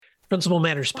Principal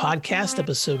Matters Podcast,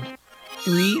 episode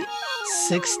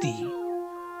 360.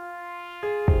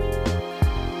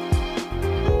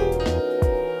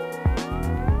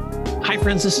 Hi,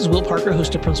 friends. This is Will Parker,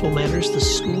 host of Principal Matters, the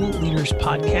School Leaders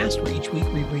Podcast, where each week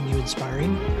we bring you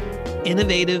inspiring,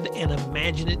 innovative, and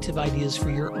imaginative ideas for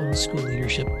your own school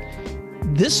leadership.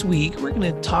 This week, we're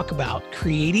going to talk about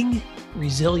creating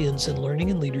resilience in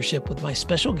learning and leadership with my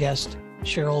special guest,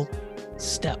 Cheryl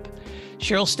Stepp.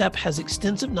 Cheryl Stepp has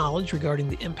extensive knowledge regarding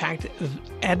the impact of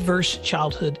adverse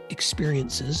childhood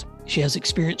experiences. She has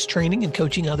experience training and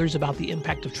coaching others about the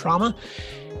impact of trauma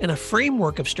and a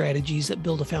framework of strategies that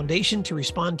build a foundation to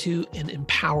respond to and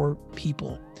empower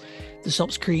people. This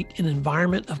helps create an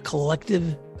environment of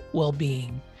collective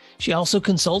well-being. She also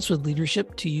consults with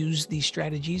leadership to use these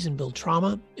strategies and build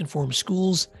trauma-informed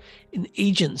schools and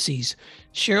agencies.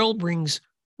 Cheryl brings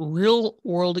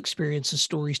real-world experience and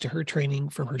stories to her training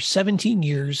from her 17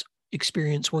 years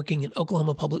experience working in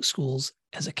Oklahoma public schools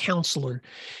as a counselor.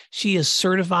 She is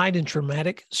certified in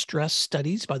traumatic stress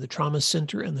studies by the Trauma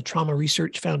Center and the Trauma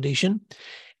Research Foundation,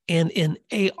 and in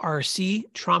ARC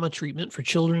trauma treatment for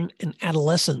children and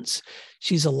adolescents.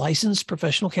 She's a licensed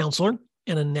professional counselor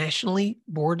and a nationally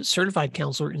board certified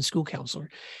counselor and school counselor.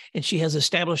 And she has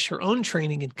established her own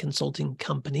training and consulting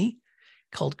company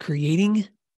called Creating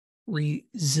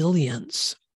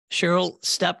Resilience. Cheryl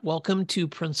Stepp, welcome to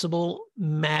Principal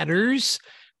Matters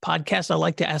Podcast. I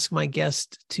like to ask my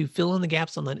guests to fill in the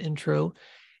gaps on that intro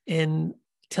and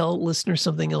tell listeners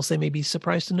something else they may be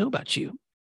surprised to know about you.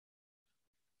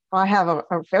 I have a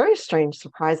very strange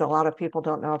surprise a lot of people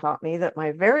don't know about me, that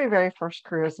my very, very first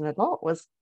career as an adult was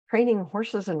training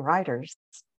horses and riders.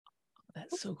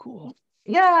 That's so cool.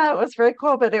 Yeah, it was very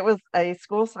cool, but it was a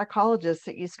school psychologist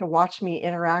that used to watch me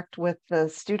interact with the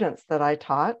students that I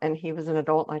taught, and he was an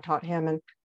adult and I taught him.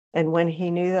 And when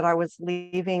he knew that I was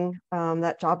leaving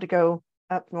that job to go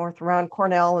up north around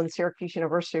Cornell and Syracuse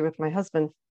University with my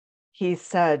husband, he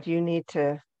said, you need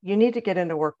to get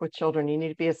into work with children. You need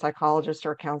to be a psychologist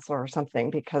or a counselor or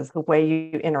something, because the way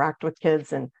you interact with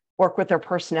kids and work with their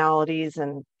personalities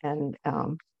and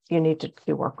you need to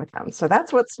do work with them. So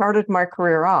that's what started my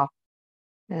career off.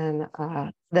 And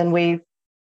then we,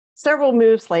 several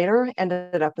moves later,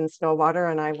 ended up in Stillwater,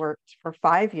 and I worked for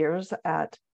 5 years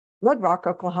at Red Rock,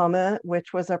 Oklahoma,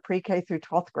 which was a pre-K through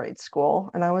 12th grade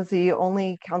school. And I was the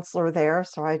only counselor there.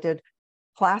 So I did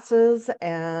classes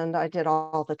and I did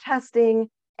all the testing,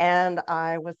 and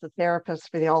I was the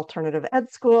therapist for the alternative ed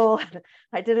school.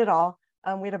 I did it all.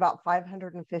 We had about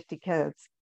 550 kids.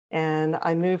 And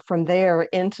I moved from there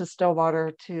into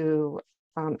Stillwater to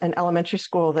an elementary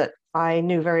school that I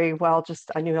knew very well.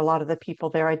 I knew a lot of the people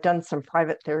there. I'd done some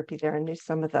private therapy there and knew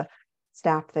some of the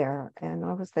staff there. And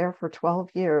I was there for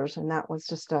 12 years. And that was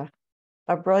just a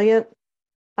brilliant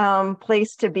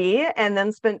place to be. And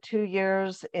then spent 2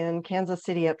 years in Kansas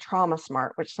City at Trauma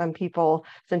Smart, which some people,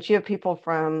 since you have people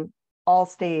from all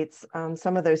states,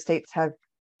 some of those states have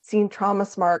seen Trauma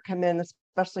Smart come in,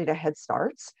 especially to Head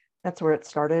Starts. That's where it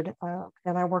started.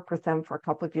 And I worked with them for a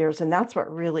couple of years. And that's what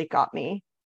really got me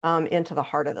into the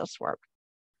heart of this work.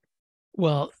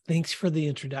 Well, thanks for the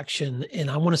introduction.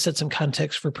 And I want to set some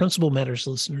context for Principal Matters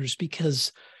listeners,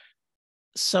 because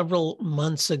several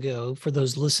months ago, for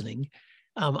those listening,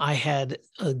 I had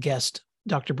a guest,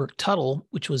 Dr. Brooke Tuttle,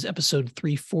 which was episode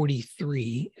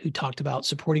 343, who talked about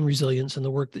supporting resilience and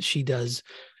the work that she does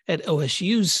at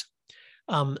OSU's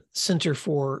Center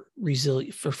for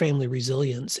Family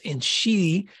Resilience. And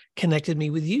she connected me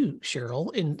with you,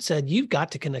 Cheryl, and said, you've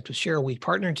got to connect with Cheryl. We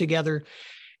partnered together.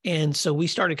 And so we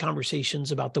started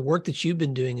conversations about the work that you've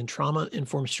been doing in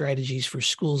trauma-informed strategies for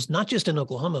schools, not just in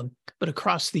Oklahoma, but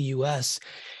across the U.S.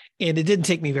 And it didn't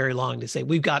take me very long to say,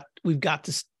 we've got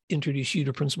to introduce you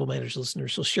to Principal Matters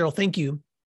listeners. So Cheryl, thank you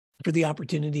for the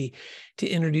opportunity to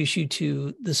introduce you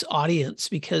to this audience,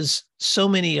 because so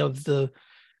many of the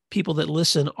people that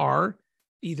listen are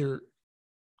either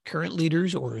current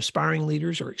leaders or aspiring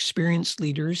leaders or experienced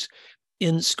leaders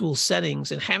in school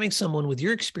settings. And having someone with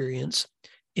your experience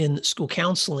in school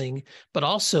counseling, but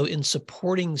also in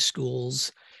supporting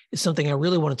schools, is something I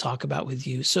really want to talk about with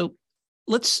you. So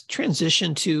let's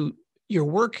transition to your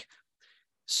work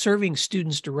serving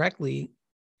students directly.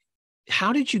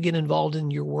 How did you get involved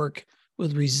in your work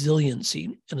with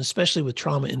resiliency, and especially with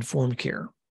trauma-informed care?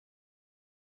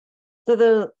 So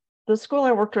the school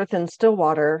I worked with in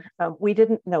Stillwater, we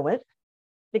didn't know it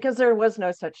because there was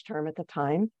no such term at the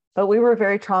time, but we were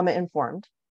very trauma informed.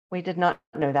 We did not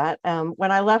know that.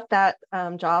 When I left that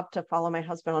job to follow my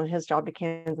husband on his job to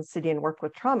Kansas City and work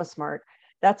with Trauma Smart,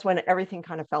 that's when everything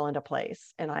kind of fell into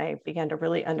place. And I began to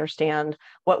really understand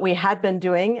what we had been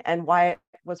doing and why it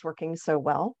was working so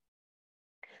well.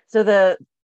 So the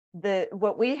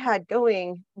what we had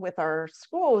going with our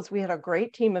school was we had a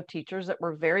great team of teachers that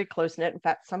were very close knit. In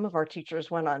fact, some of our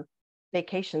teachers went on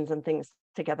vacations and things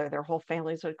together. Their whole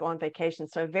families would go on vacation.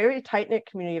 So a very tight knit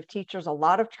community of teachers, a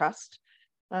lot of trust,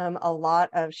 a lot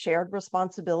of shared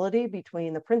responsibility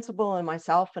between the principal and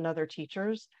myself and other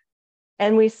teachers.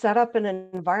 And we set up an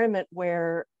environment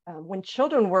where when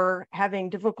children were having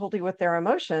difficulty with their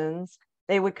emotions,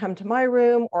 they would come to my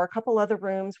room or a couple other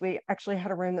rooms. We actually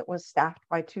had a room that was staffed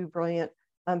by two brilliant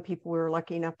people. We were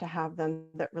lucky enough to have them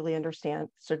that really understood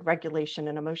regulation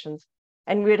and emotions.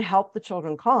 And we'd help the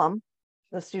children calm,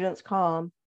 the students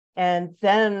calm, and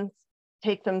then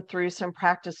take them through some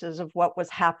practices of what was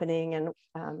happening and,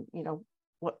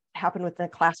 what happened within the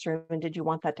classroom and did you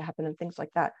want that to happen and things like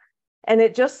that. And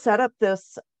it just set up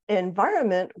this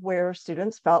environment where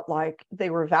students felt like they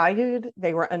were valued,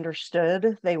 they were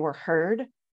understood, they were heard,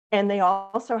 and they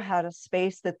also had a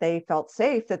space that they felt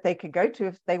safe that they could go to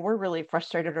if they were really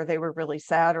frustrated or they were really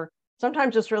sad or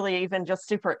sometimes just really even just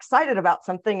super excited about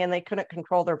something and they couldn't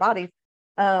control their bodies.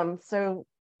 So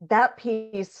that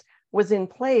piece was in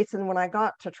place. And when I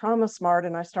got to Trauma Smart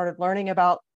and I started learning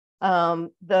about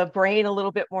the brain a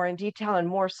little bit more in detail and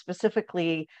more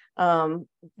specifically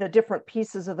the different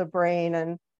pieces of the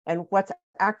brain and what's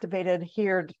activated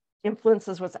here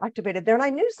influences what's activated there. And I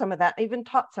knew some of that. I even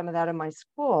taught some of that in my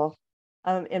school,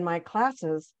 in my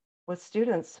classes with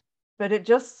students. But it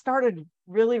just started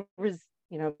really,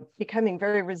 becoming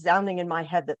very resounding in my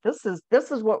head that this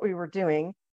is what we were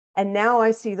doing. And now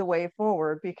I see the way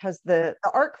forward because the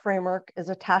ARC framework is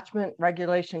attachment,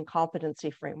 regulation, competency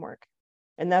framework.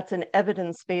 And that's an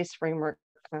evidence-based framework.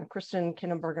 Kristen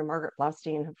Kinnenberg and Margaret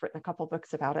Blaustein have written a couple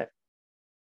books about it.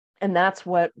 And that's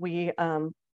what we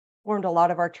formed a lot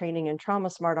of our training in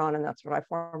Trauma Smart on, and that's what I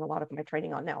form a lot of my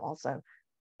training on now also.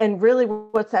 And really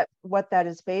what that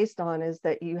is based on is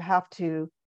that you have to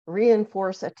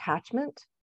reinforce attachment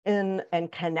and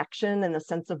connection and the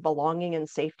sense of belonging and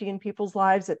safety in people's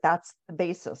lives, that's the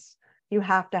basis. You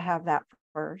have to have that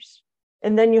first.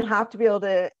 And then you have to be able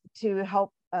to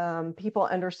help people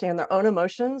understand their own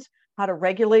emotions, how to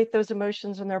regulate those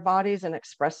emotions in their bodies and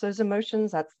express those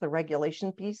emotions. That's the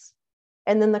regulation piece.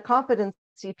 And then the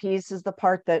competency piece is the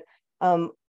part that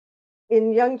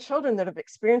in young children that have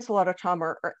experienced a lot of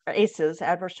trauma or ACEs,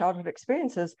 adverse childhood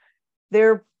experiences,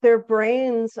 their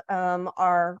brains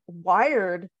are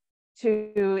wired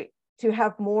to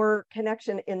have more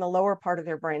connection in the lower part of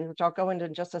their brain, which I'll go into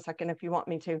in just a second if you want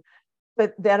me to.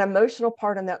 But that emotional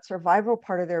part and that survival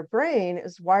part of their brain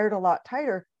is wired a lot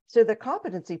tighter. So the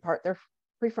competency part, their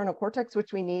prefrontal cortex,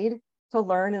 which we need to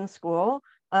learn in school,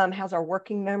 has our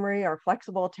working memory, our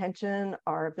flexible attention,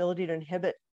 our ability to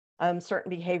inhibit certain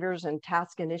behaviors and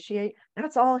task initiate.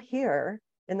 That's all here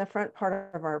in the front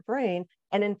part of our brain.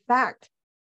 And in fact,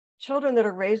 children that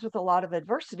are raised with a lot of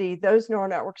adversity, those neural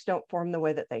networks don't form the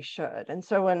way that they should. And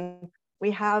so when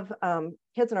we have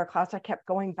kids in our class, I kept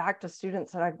going back to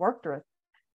students that I'd worked with.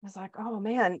 I was like, oh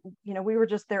man, we were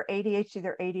just their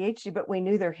ADHD, but we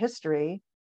knew their history.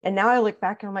 And now I look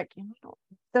back and I'm like,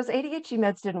 those ADHD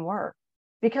meds didn't work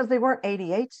because they weren't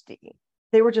ADHD.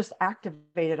 They were just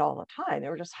activated all the time. They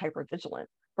were just hypervigilant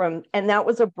and that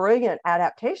was a brilliant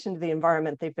adaptation to the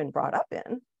environment they've been brought up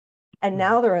in. And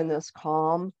now they're in this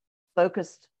calm,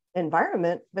 focused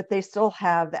environment, but they still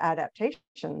have the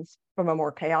adaptations from a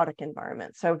more chaotic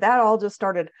environment. So that all just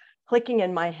started clicking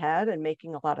in my head and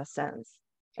making a lot of sense.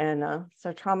 And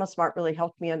so Trauma Smart really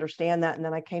helped me understand that. And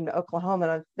then I came to Oklahoma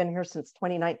and I've been here since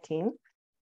 2019.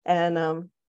 And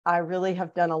I really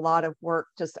have done a lot of work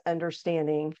just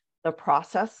understanding the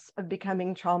process of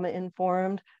becoming trauma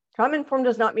informed. Trauma informed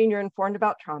does not mean you're informed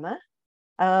about trauma.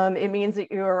 It means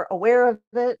that you're aware of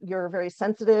it, you're very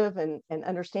sensitive and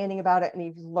understanding about it, and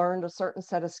you've learned a certain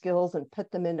set of skills and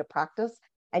put them into practice,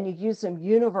 and you use them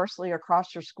universally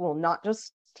across your school, not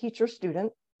just teacher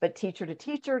student, but teacher to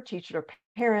teacher, teacher to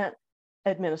parent,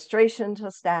 administration to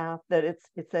staff, that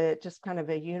it's a just kind of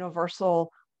a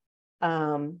universal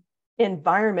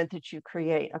environment that you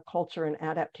create, a culture and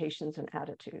adaptations and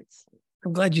attitudes.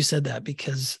 I'm glad you said that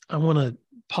because I want to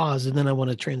pause and then I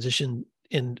want to transition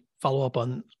and follow up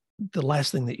on the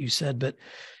last thing that you said, but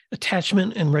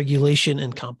attachment and regulation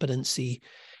and competency.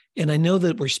 And I know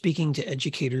that we're speaking to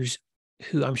educators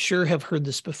who I'm sure have heard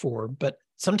this before, but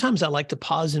sometimes I like to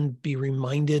pause and be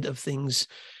reminded of things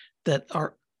that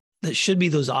should be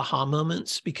those aha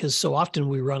moments, because so often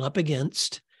we run up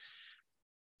against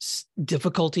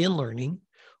difficulty in learning,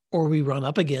 or we run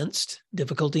up against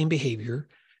difficulty in behavior,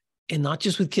 and not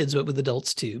just with kids, but with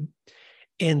adults too.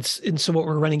 And so what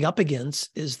we're running up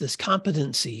against is this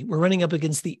competency. We're running up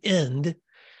against the end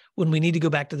when we need to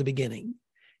go back to the beginning.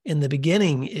 And the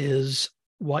beginning is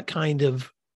what kind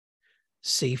of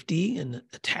safety and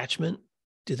attachment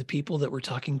do the people that we're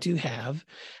talking to have?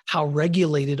 How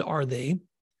regulated are they?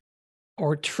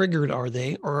 Or triggered are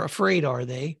they? Or afraid are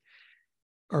they?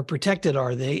 Or protected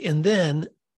are they? And then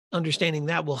understanding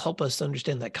that will help us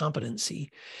understand that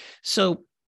competency. So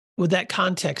with that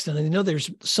context, and I know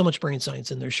there's so much brain science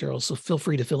in there, Cheryl, so feel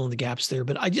free to fill in the gaps there.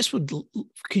 But I just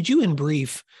could you in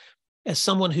brief, as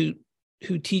someone who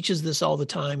teaches this all the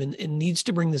time and needs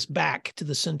to bring this back to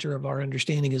the center of our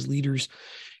understanding as leaders,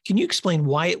 can you explain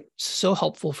why it's so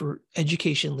helpful for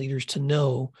education leaders to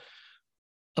know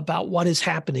about what is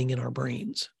happening in our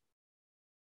brains?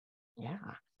 Yeah,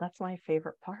 that's my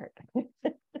favorite part.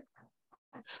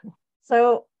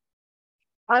 So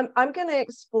I'm going to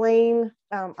explain.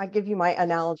 I give you my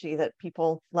analogy that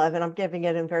people love, and I'm giving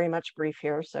it in very much brief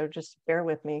here, so just bear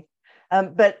with me.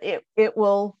 But it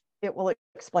will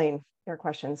explain your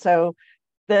question. So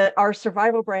our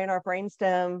survival brain, our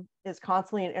brainstem, is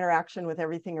constantly in interaction with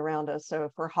everything around us. So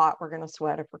if we're hot, we're going to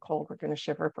sweat. If we're cold, we're going to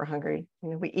shiver. If we're hungry,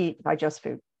 we eat, digest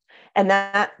food, and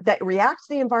that reacts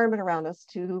to the environment around us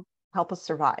to help us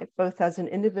survive, both as an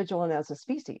individual and as a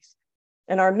species.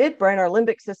 And our midbrain, our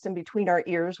limbic system between our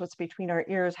ears, what's between our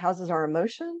ears, houses our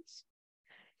emotions.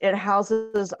 It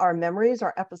houses our memories,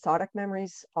 our episodic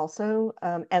memories also,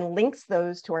 and links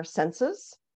those to our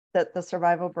senses that the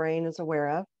survival brain is aware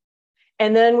of.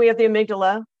 And then we have the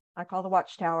amygdala, I call the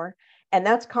watchtower, and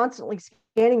that's constantly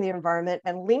scanning the environment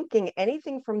and linking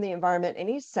anything from the environment,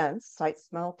 any sense, sight,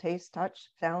 smell, taste, touch,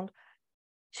 sound,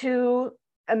 to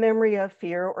a memory of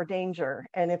fear or danger.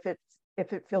 And if it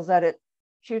feels that, it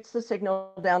shoots the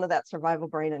signal down to that survival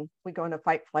brain, and we go into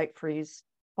fight, flight, freeze,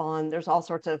 fawn. There's all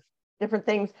sorts of different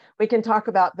things we can talk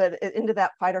about, but into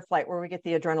that fight or flight where we get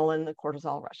the adrenaline, the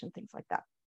cortisol rush, and things like that.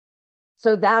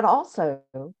 So that also,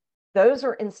 those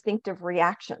are instinctive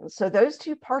reactions. So those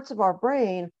two parts of our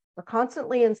brain are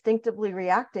constantly instinctively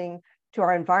reacting to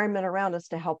our environment around us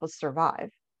to help us survive.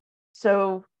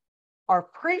 So our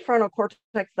prefrontal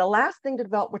cortex, the last thing to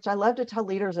develop, which I love to tell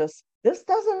leaders, is this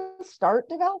doesn't start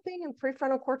developing in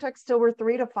prefrontal cortex till we're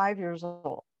 3 to 5 years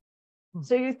old.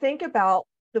 So you think about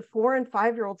the 4 and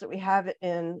 5-year-olds that we have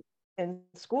in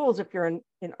schools, if you're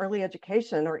in early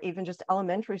education or even just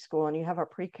elementary school and you have a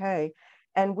pre-K,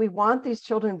 and we want these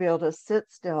children to be able to sit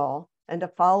still and to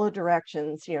follow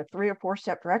directions, 3 or 4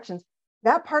 step directions.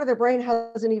 That part of their brain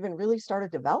hasn't even really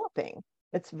started developing.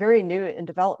 It's very new in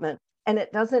development. And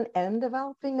it doesn't end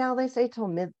developing now, they say, till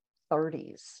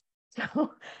mid-30s.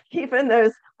 So even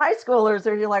those high schoolers,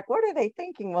 you're like, what are they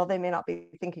thinking? Well, they may not be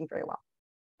thinking very well.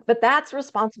 But that's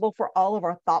responsible for all of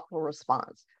our thoughtful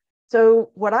response. So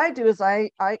what I do is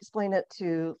I explain it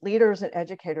to leaders and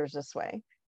educators this way.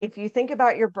 If you think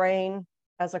about your brain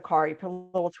as a car, you put a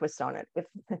little twist on it. If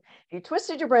you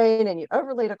twisted your brain and you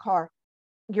overlaid a car,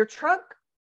 your trunk,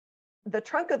 the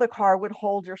trunk of the car would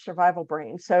hold your survival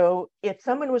brain. So if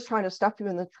someone was trying to stuff you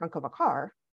in the trunk of a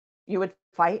car, you would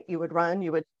fight, you would run,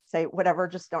 you would say, whatever,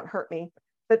 just don't hurt me.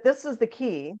 But this is the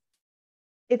key.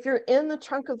 If you're in the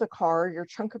trunk of the car, your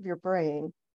trunk of your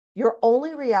brain, you're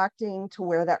only reacting to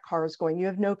where that car is going. You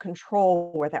have no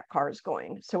control where that car is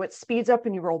going. So it speeds up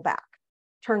and you roll back,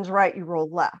 turns right, you roll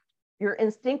left. You're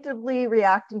instinctively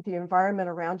reacting to the environment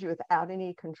around you without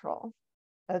any control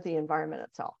of the environment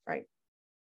itself, right?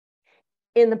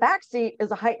 In the back seat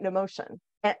is a heightened emotion,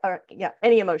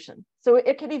 any emotion. So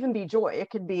it could even be joy. It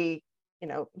could be,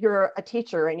 you're a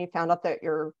teacher and you found out that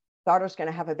your daughter's going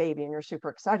to have a baby and you're super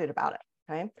excited about it,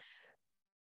 okay?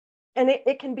 And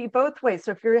it can be both ways.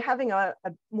 So if you're having a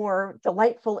more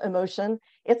delightful emotion,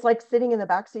 it's like sitting in the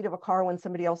backseat of a car when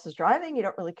somebody else is driving. You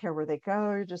don't really care where they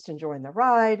go. You're just enjoying the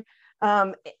ride.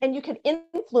 And you can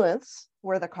influence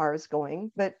where the car is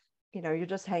going, but you're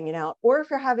just hanging out. Or if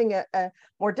you're having a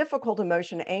more difficult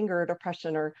emotion, anger,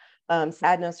 depression, or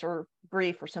sadness or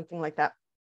grief or something like that,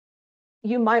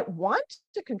 you might want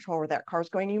to control where that car is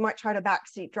going. You might try to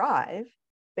backseat drive,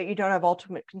 but you don't have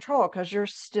ultimate control because you're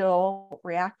still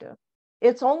reactive.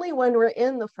 It's only when we're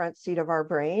in the front seat of our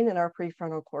brain and our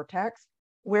prefrontal cortex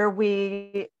where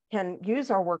we can use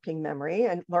our working memory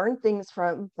and learn things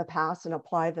from the past and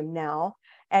apply them now.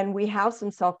 And we have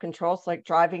some self-control. It's like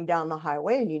driving down the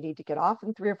highway and you need to get off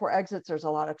in 3 or 4 exits. There's a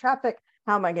lot of traffic.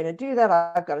 How am I going to do that?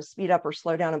 I've got to speed up or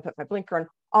slow down and put my blinker on.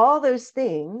 All those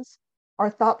things are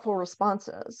thoughtful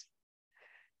responses.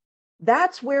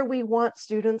 That's where we want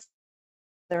students.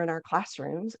 They're in our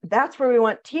classrooms. That's where we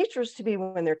want teachers to be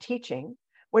when they're teaching.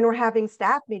 When we're having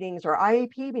staff meetings or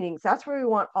IEP meetings, that's where we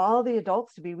want all the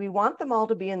adults to be. We want them all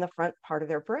to be in the front part of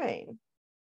their brain.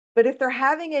 But if they're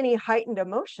having any heightened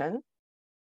emotion,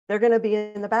 they're going to be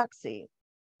in the back seat.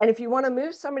 And if you want to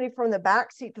move somebody from the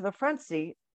back seat to the front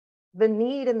seat, the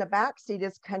need in the back seat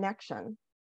is connection,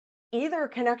 either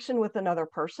connection with another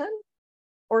person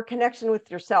or connection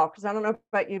with yourself. Because I don't know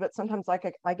about you, but sometimes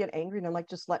like I get angry and I'm like,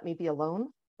 just let me be alone.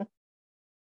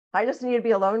 I just need to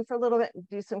be alone for a little bit and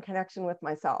do some connection with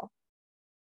myself.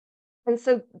 And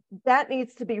so that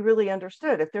needs to be really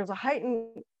understood. If there's a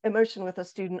heightened emotion with a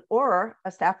student or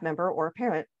a staff member or a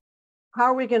parent, how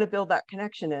are we going to build that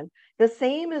connection in? The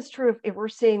same is true if we're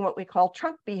seeing what we call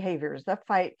trunk behaviors, the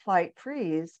fight, flight,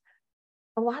 freeze.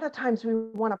 A lot of times we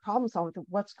want to problem solve with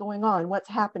what's going on, what's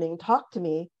happening, talk to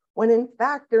me, when in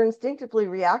fact they're instinctively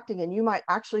reacting and you might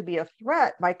actually be a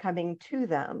threat by coming to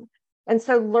them. And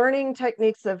so learning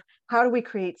techniques of how do we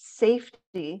create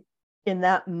safety in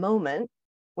that moment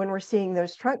when we're seeing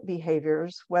those trunk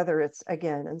behaviors, whether it's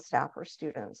again in staff or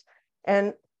students.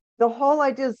 And the whole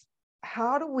idea is,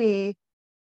 how do we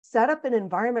set up an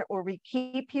environment where we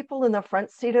keep people in the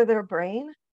front seat of their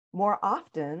brain more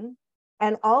often,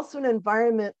 and also an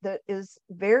environment that is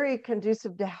very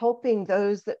conducive to helping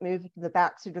those that move to the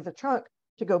back seat of the trunk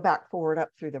to go back forward up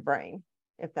through the brain,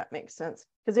 if that makes sense.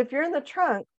 Because if you're in the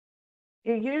trunk,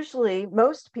 you usually,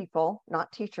 most people,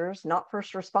 not teachers, not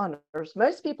first responders,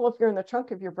 most people, if you're in the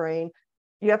trunk of your brain,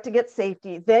 you have to get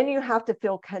safety, then you have to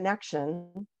feel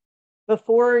connection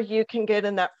before you can get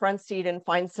in that front seat and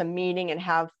find some meaning and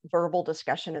have verbal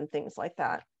discussion and things like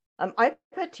that. I've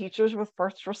had teachers with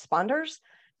first responders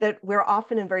that we're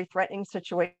often in very threatening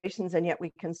situations, and yet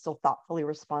we can still thoughtfully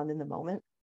respond in the moment.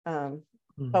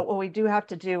 But what we do have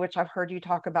to do, which I've heard you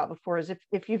talk about before, is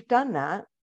if you've done that,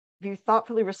 if you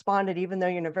thoughtfully responded, even though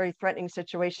you're in a very threatening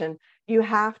situation, you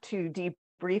have to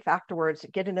debrief afterwards,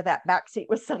 get into that back seat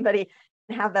with somebody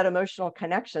and have that emotional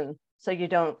connection so you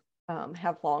don't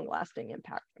have long-lasting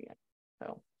impact for you.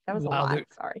 So that was a lot.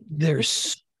 Sorry.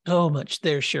 There's so much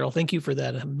there, Cheryl. Thank you for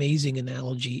that amazing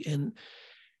analogy. And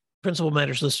Principal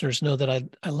Matters listeners know that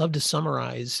I love to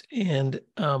summarize. And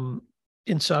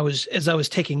so as I was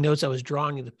taking notes, I was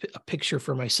drawing a picture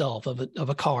for myself of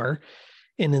a car,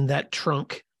 and in that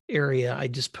trunk area, I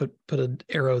just put an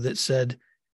arrow that said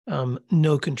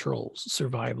no controls,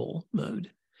 survival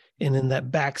mode. And in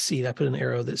that back seat, I put an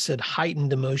arrow that said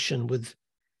heightened emotion with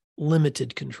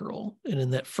limited control. And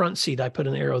in that front seat, I put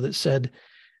an arrow that said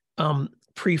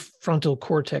prefrontal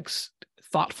cortex,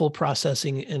 thoughtful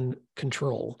processing and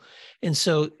control. And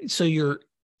so you're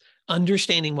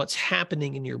understanding what's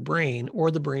happening in your brain,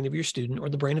 or the brain of your student, or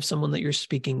the brain of someone that you're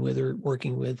speaking with or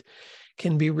working with,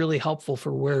 can be really helpful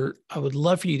for where I would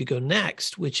love for you to go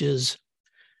next, which is,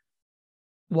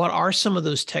 what are some of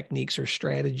those techniques or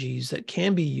strategies that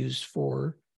can be used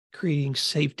for creating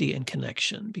safety and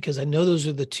connection? Because I know those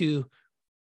are the two,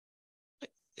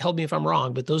 help me if I'm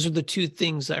wrong, but those are the two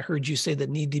things that I heard you say that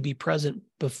need to be present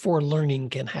before learning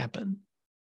can happen.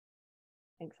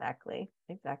 Exactly.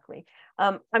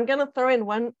 I'm going to throw in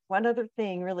one other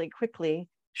thing really quickly.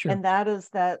 Sure. And that is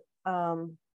that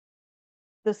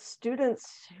the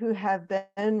students who have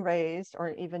been raised, or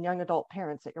even young adult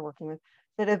parents that you're working with,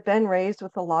 that have been raised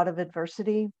with a lot of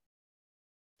adversity,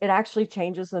 it actually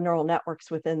changes the neural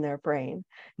networks within their brain.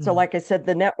 Mm-hmm. So like I said,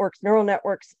 the neural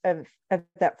networks of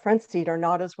that front seat are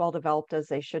not as well developed as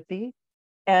they should be.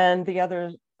 And the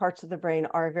other parts of the brain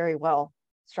are very well,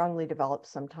 strongly developed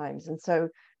sometimes. And so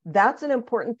that's an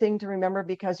important thing to remember,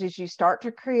 because as you start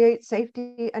to create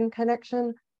safety and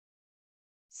connection,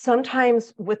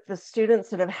 sometimes with the students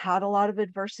that have had a lot of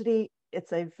adversity,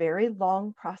 it's a very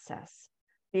long process,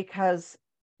 because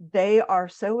they are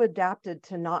so adapted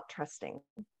to not trusting.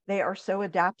 They are so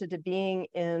adapted to being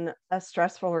in a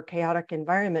stressful or chaotic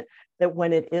environment that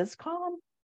when it is calm,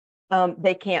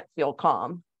 they can't feel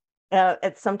calm.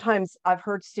 Sometimes I've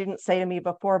heard students say to me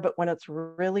before, but when it's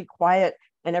really quiet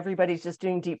and everybody's just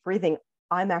doing deep breathing,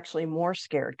 I'm actually more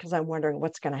scared because I'm wondering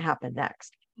what's going to happen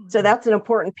next. Mm-hmm. So that's an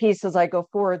important piece as I go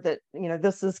forward, that, you know,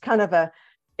 this is kind of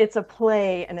it's a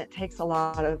play, and it takes a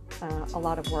lot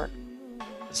of work.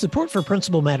 Support for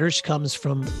Principal Matters comes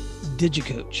from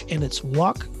DigiCoach and its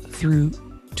walk-through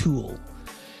tool.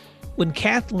 When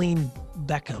Kathleen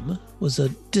Beckham was a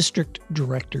district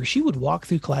director, she would walk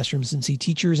through classrooms and see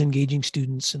teachers engaging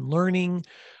students in learning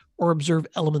or observe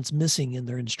elements missing in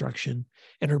their instruction.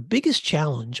 And her biggest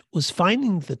challenge was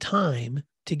finding the time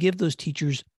to give those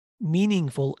teachers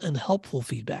meaningful and helpful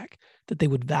feedback that they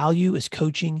would value as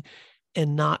coaching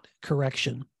and not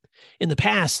correction. In the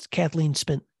past, Kathleen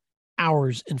spent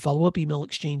hours in follow-up email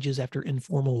exchanges after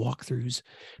informal walkthroughs,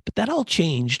 but that all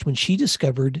changed when she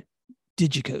discovered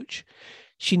DigiCoach.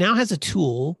 She now has a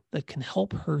tool that can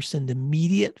help her send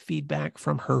immediate feedback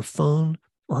from her phone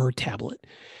or her tablet.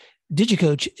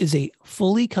 DigiCoach is a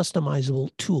fully customizable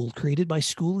tool created by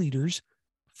school leaders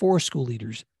for school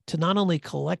leaders to not only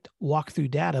collect walkthrough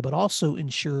data, but also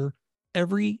ensure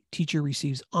every teacher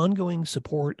receives ongoing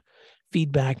support,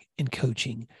 feedback, and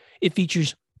coaching. It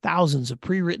features thousands of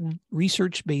pre-written,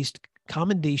 research-based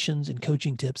commendations and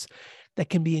coaching tips that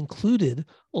can be included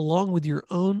along with your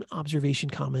own observation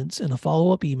comments in a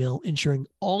follow-up email, ensuring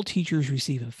all teachers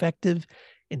receive effective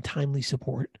and timely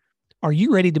support. Are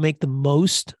you ready to make the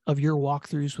most of your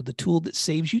walkthroughs with a tool that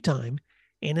saves you time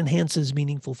and enhances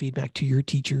meaningful feedback to your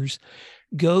teachers?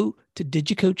 Go to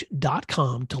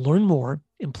digicoach.com to learn more,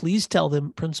 and please tell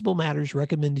them Principal Matters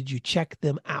recommended you check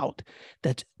them out.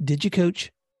 That's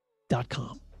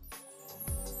digicoach.com.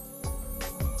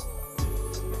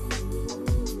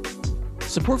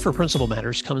 Support for Principal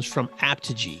Matters comes from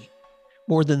Aptigee.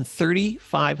 More than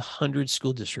 3,500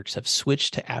 school districts have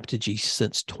switched to Aptigee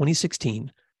since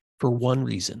 2016 for one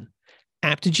reason.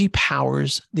 Aptigee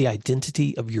powers the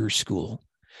identity of your school.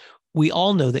 We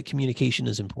all know that communication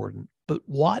is important, but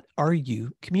what are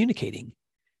you communicating?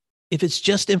 If it's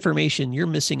just information, you're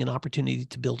missing an opportunity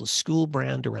to build a school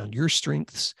brand around your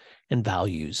strengths and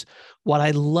values. What I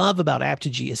love about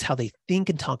Aptigee is how they think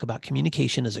and talk about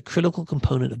communication as a critical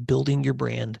component of building your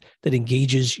brand that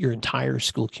engages your entire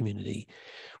school community.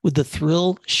 With the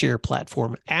Thrill Share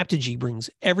platform, Aptigee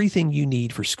brings everything you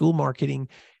need for school marketing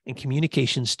and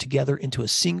communications together into a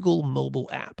single mobile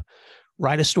app.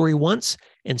 Write a story once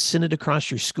and send it across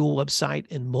your school website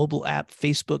and mobile app,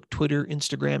 Facebook, Twitter,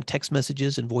 Instagram, text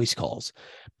messages, and voice calls.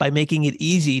 By making it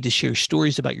easy to share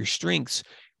stories about your strengths,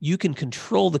 you can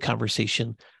control the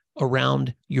conversation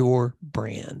around your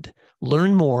brand.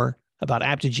 Learn more about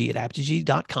Aptigee at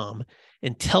aptigee.com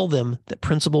and tell them that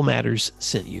Principal Matters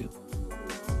sent you.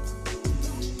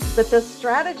 But the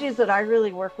strategies that I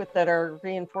really work with that are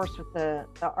reinforced with the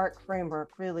ARC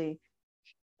framework, really,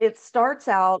 it starts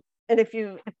out, and if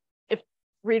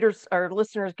readers or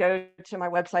listeners go to my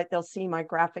website, they'll see my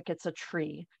graphic. It's a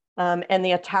tree. And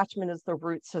the attachment is the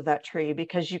roots of that tree,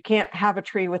 because you can't have a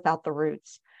tree without the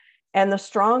roots. And the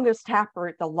strongest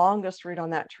taproot, the longest root on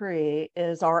that tree,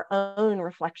 is our own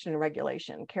reflection and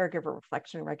regulation, caregiver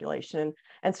reflection and regulation.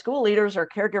 And school leaders are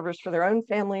caregivers for their own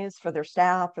families, for their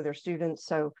staff, for their students.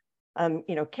 So,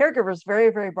 caregiver is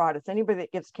very, very broad. It's anybody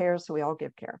that gives care, so we all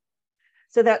give care.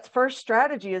 So that first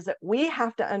strategy is that we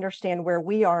have to understand where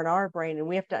we are in our brain, and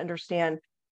we have to understand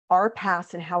our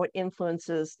past and how it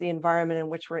influences the environment in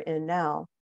which we're in now,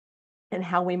 and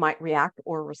how we might react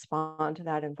or respond to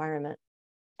that environment.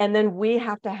 And then we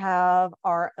have to have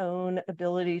our own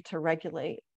ability to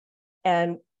regulate.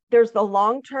 And there's the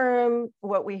long-term,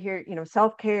 what we hear,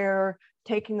 self-care,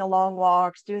 taking the long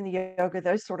walks, doing the yoga,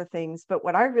 those sort of things. But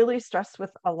what I really stress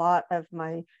with a lot of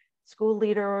my school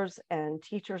leaders and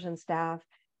teachers and staff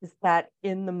is that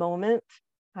in the moment,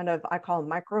 kind of, I call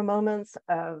micro moments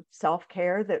of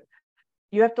self-care that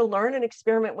you have to learn and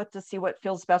experiment with to see what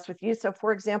feels best with you. So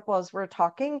for example, as we're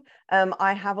talking,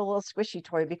 I have a little squishy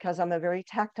toy because I'm a very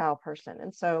tactile person.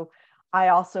 And so I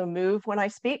also move when I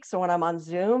speak. So when I'm on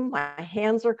Zoom, my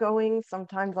hands are going.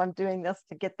 Sometimes I'm doing this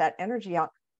to get that energy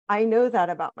out. I know that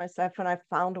about myself, and I've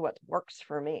found what works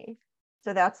for me.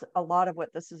 So that's a lot of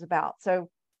what this is about. So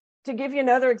to give you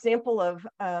another example of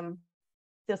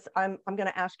this, I'm going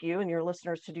to ask you and your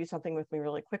listeners to do something with me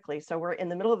really quickly. So we're in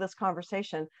the middle of this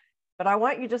conversation, but I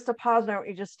want you just to pause, and I want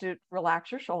you just to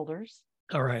relax your shoulders.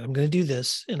 All right, I'm going to do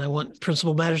this, and I want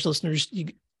Principal Matters listeners,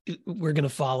 we're going to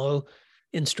follow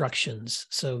instructions.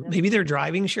 So maybe they're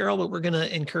driving, Cheryl, but we're going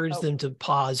to encourage them to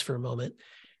pause for a moment.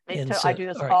 And so I do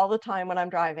this all the time when I'm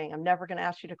driving. I'm never going to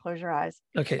ask you to close your eyes.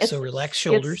 Okay, so relax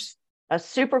shoulders. A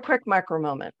super quick micro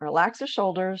moment. Relax the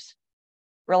shoulders,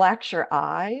 relax your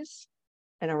eyes,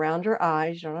 and around your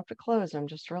eyes, you don't have to close them,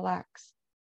 just relax.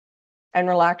 And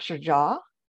relax your jaw,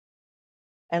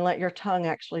 and let your tongue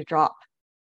actually drop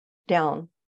down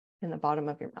in the bottom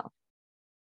of your mouth.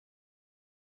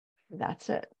 That's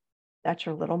it. That's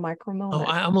your little micro moment.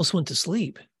 Oh, I almost went to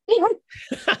sleep.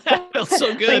 That felt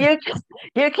so good. So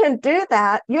you can do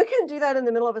that. You can do that in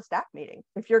the middle of a staff meeting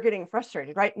if you're getting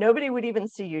frustrated, right? Nobody would even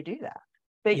see you do that.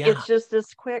 But it's just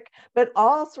this quick, but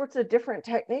all sorts of different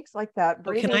techniques like that.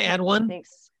 Can I add one?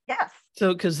 Yes.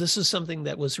 So, because this is something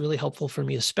that was really helpful for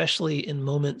me, especially in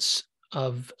moments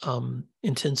of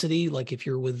intensity, like if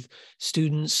you're with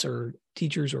students or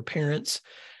teachers or parents,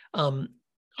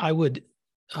 I would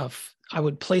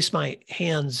place my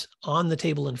hands on the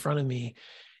table in front of me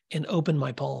and open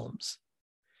my palms.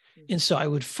 And so I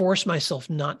would force myself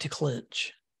not to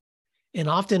clench. And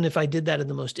often if I did that in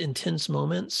the most intense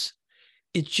moments,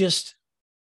 it just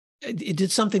it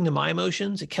did something to my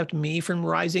emotions. It kept me from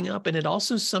rising up. And it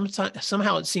also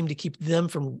somehow it seemed to keep them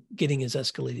from getting as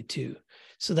escalated too.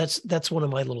 So that's one of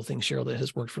my little things, Cheryl, that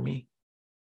has worked for me.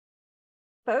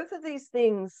 Both of these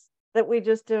things that we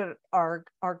just did are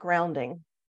grounding.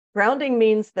 Grounding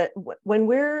means that when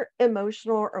we're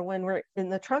emotional or when we're in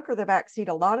the trunk or the back seat,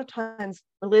 a lot of times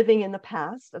we're living in the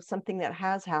past of something that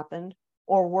has happened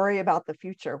or worry about the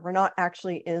future. We're not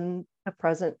actually in the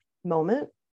present moment.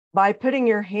 By putting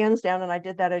your hands down, and I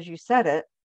did that as you said it,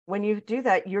 when you do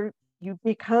that, you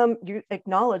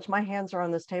acknowledge my hands are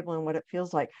on this table and what it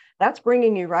feels like. That's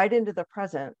bringing you right into the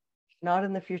present, not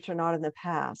in the future, not in the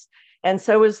past. And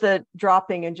so is the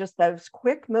dropping, and just those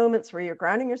quick moments where you're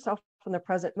grounding yourself from the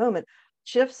present moment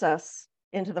shifts us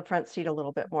into the front seat a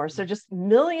little bit more. So just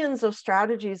millions of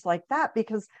strategies like that,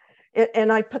 because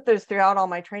and I put those throughout all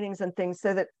my trainings and things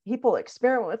so that people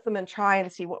experiment with them and try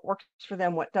and see what works for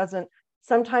them, what doesn't.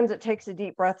 Sometimes it takes a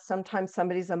deep breath. Sometimes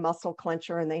somebody's a muscle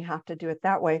clencher and they have to do it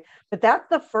that way. But that's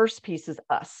the first piece, is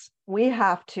us. We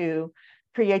have to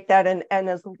create that. And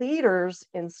as leaders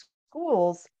in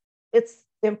schools, it's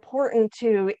important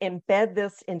to embed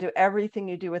this into everything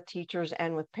you do with teachers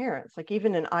and with parents. Like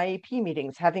even in IEP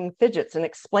meetings, having fidgets and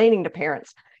explaining to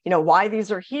parents, why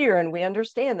these are here. And we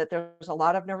understand that there's a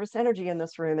lot of nervous energy in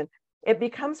this room. And it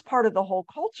becomes part of the whole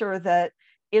culture that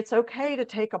it's okay to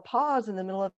take a pause in the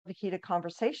middle of the heated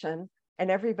conversation and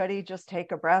everybody just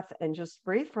take a breath and just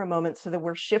breathe for a moment, so that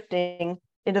we're shifting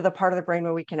into the part of the brain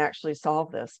where we can actually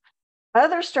solve this.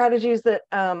 Other strategies that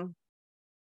I'm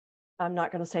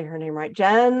not going to say her name right.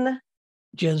 Jen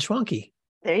Schwanke.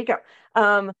 There you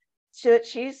go.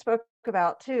 She spoke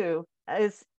about too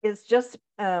is just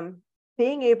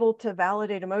being able to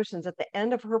validate emotions. At the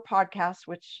end of her podcast,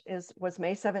 which was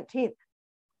May 17th,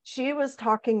 she was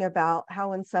talking about how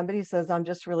when somebody says, I'm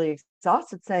just really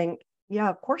exhausted, saying, yeah,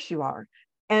 of course you are.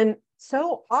 And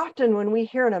so often when we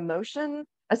hear an emotion,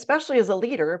 especially as a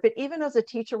leader, but even as a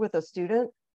teacher with a student,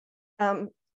 and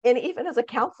even as a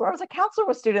counselor, I was a counselor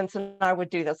with students and I would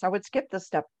do this. I would skip this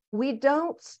step. We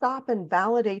don't stop and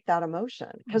validate that emotion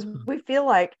because we feel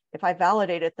like if I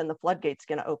validate it, then the floodgate's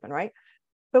going to open, right?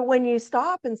 But when you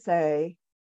stop and say,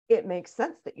 it makes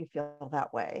sense that you feel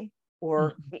that way,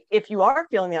 or if you are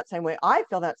feeling that same way, I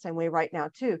feel that same way right now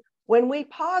too. When we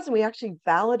pause and we actually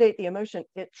validate the emotion,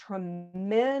 it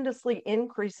tremendously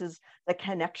increases the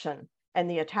connection and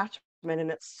the attachment. And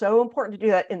it's so important to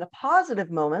do that in the positive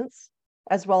moments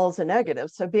as well as the negative.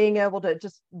 So being able to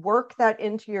just work that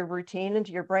into your routine,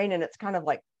 into your brain, and it's kind of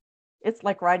like, it's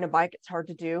like riding a bike. It's hard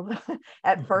to do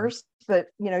at first, but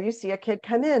you see a kid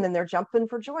come in and they're jumping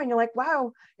for joy and you're like,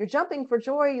 wow, you're jumping for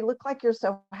joy. You look like you're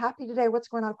so happy today. What's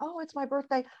going on? Oh, it's my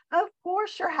birthday. Of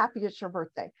course you're happy it's your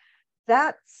birthday.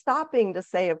 That stopping to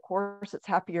say, of course it's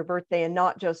happy your birthday, and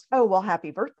not just, oh, well, happy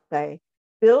birthday,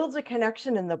 builds a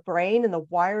connection in the brain and the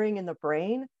wiring in the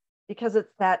brain, because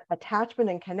it's that attachment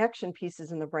and connection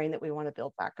pieces in the brain that we want to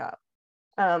build back up.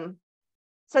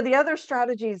 So the other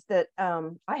strategies that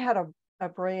I had a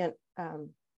brilliant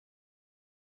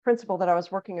principal that I was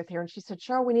working with here, and she said,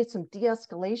 Cheryl, we need some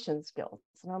de-escalation skills.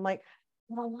 And I'm like,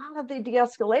 well, a lot of the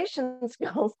de-escalation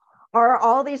skills are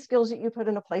all these skills that you put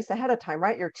into place ahead of time,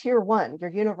 right? Your tier 1, your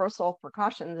universal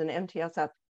precautions and MTSS.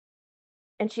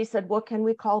 And she said, well, can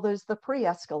we call those the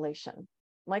pre-escalation? I'm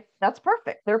like, that's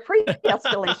perfect. They're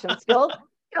pre-escalation skills,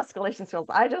 escalation skills.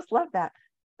 I just love that.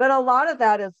 But a lot of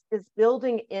that is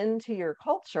building into your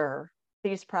culture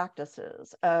these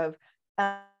practices of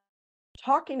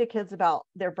talking to kids about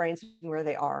their brains and where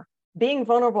they are, being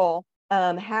vulnerable,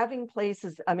 having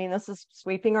places. I mean, this is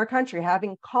sweeping our country,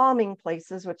 having calming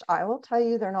places, which I will tell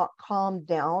you, they're not calm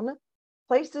down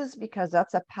places because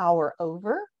that's a power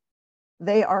over.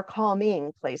 They are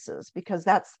calming places because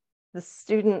that's the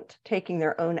student taking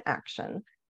their own action.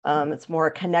 It's more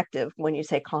connective when you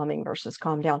say calming versus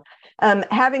calm down.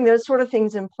 Having those sort of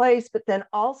things in place, but then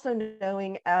also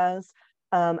knowing as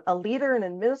a leader, an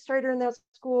administrator in that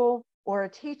school, or a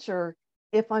teacher,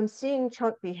 if I'm seeing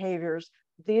trunk behaviors,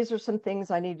 these are some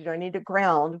things I need to do. I need to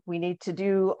ground. We need to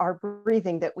do our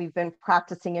breathing that we've been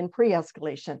practicing in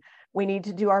pre-escalation. We need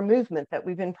to do our movement that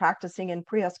we've been practicing in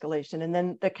pre-escalation. And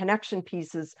then the connection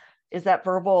pieces is that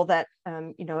verbal, that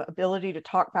ability to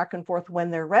talk back and forth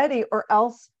when they're ready, or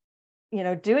else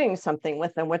doing something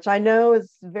with them, which I know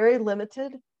is very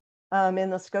limited in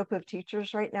the scope of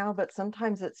teachers right now, but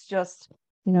sometimes it's just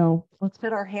let's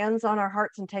put our hands on our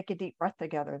hearts and take a deep breath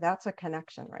together. That's a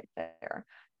connection right there.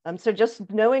 So just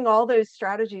knowing all those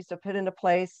strategies to put into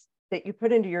place that you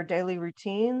put into your daily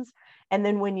routines, and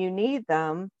then when you need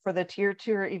them for the tier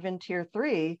 2 or even tier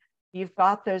 3, you've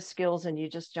got those skills and you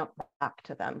just jump back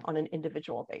to them on an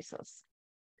individual basis.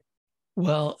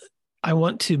 Well, I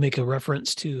want to make a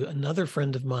reference to another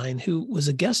friend of mine who was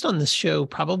a guest on this show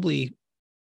probably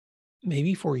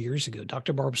maybe 4 years ago,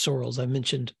 Dr. Barb Sorrells. I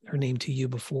mentioned her name to you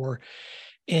before.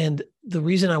 And the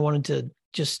reason I wanted to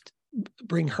just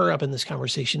bring her up in this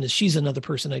conversation is she's another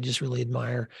person I just really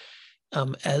admire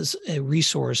as a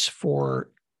resource for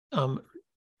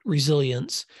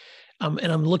resilience. And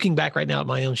I'm looking back right now at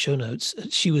my own show notes.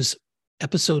 She was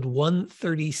episode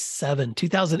 137,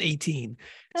 2018.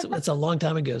 So that's a long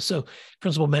time ago. So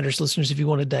Principal Matters listeners, if you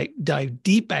want to dive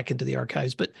deep back into the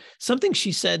archives, but something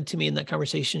she said to me in that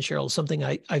conversation, Cheryl, is something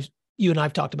you and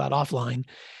I've talked about offline.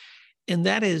 And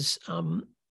that is, and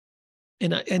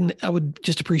I would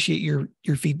just appreciate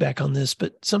your feedback on this,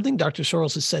 but something Dr.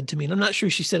 Sorrells has said to me, and I'm not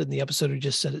sure she said it in the episode or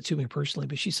just said it to me personally,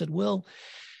 but she said, Will,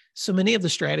 so many of the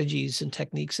strategies and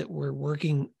techniques that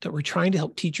we're trying to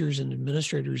help teachers and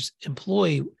administrators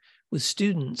employ with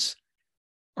students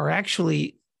are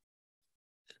actually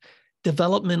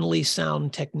developmentally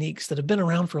sound techniques that have been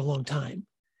around for a long time.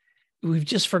 We've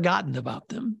just forgotten about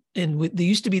them. And they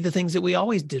used to be the things that we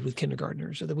always did with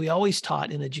kindergartners or that we always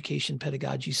taught in education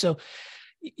pedagogy. So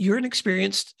you're an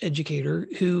experienced educator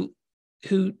who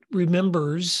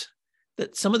remembers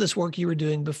that some of this work you were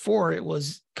doing before it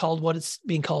was called what it's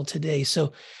being called today.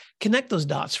 So connect those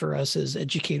dots for us as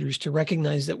educators to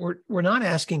recognize that we're not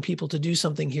asking people to do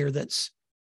something here that's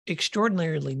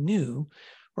extraordinarily new.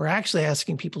 We're actually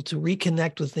asking people to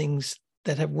reconnect with things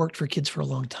that have worked for kids for a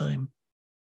long time.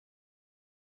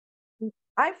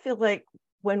 I feel like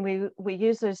when we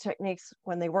use those techniques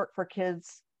when they work for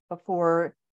kids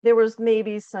before, there was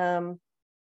maybe some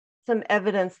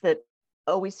evidence that,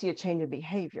 oh, we see a change in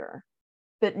behavior.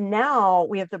 But now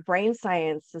we have the brain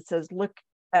science that says, look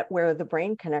at where the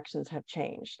brain connections have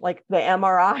changed, like the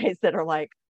MRIs that are like,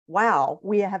 wow,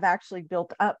 we have actually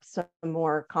built up some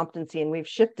more competency and we've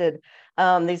shifted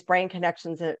these brain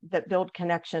connections that build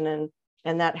connection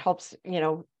and that helps,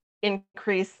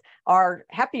 increase our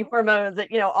happy hormones,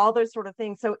 that, all those sort of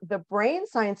things. So the brain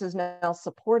science is now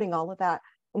supporting all of that.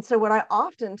 And so what I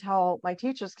often tell my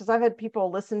teachers, because I've had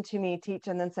people listen to me teach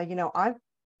and then say,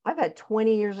 I've had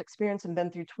 20 years experience and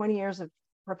been through 20 years of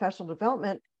professional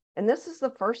development. And this is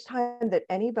the first time that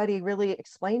anybody really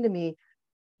explained to me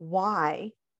why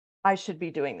I should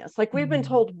be doing this. Like we've been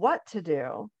told what to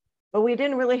do, but we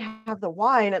didn't really have the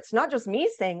why. And it's not just me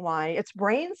saying why, it's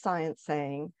brain science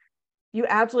saying, you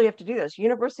absolutely have to do this.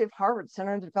 University of Harvard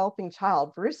Center on the Developing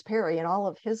Child, Bruce Perry and all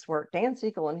of his work, Dan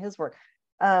Siegel and his work.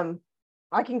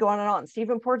 I can go on and on.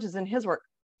 Stephen Porges and his work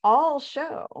all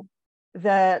show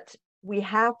that we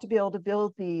have to be able to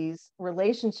build these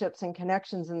relationships and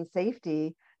connections and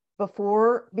safety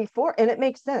before, and it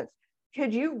makes sense.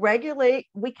 Could you regulate?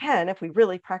 We can, if we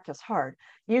really practice hard,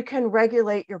 you can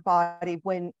regulate your body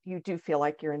when you do feel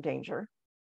like you're in danger.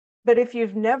 But if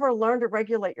you've never learned to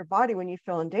regulate your body when you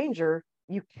feel in danger,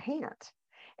 you can't.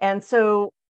 And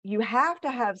so you have to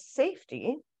have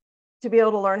safety to be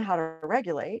able to learn how to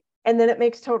regulate. And then it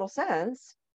makes total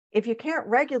sense. If you can't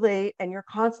regulate and you're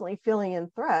constantly feeling in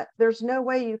threat, there's no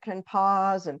way you can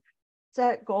pause and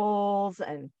set goals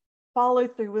and follow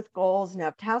through with goals and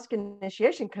have task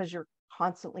initiation because you're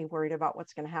constantly worried about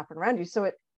what's going to happen around you. So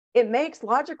it makes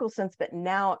logical sense, but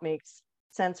now it makes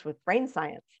sense with brain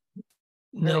science.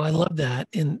 No, I love that.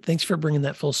 And thanks for bringing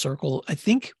that full circle. I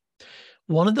think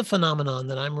one of the phenomenon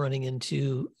that I'm running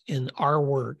into in our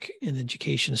work in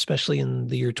education, especially in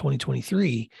the year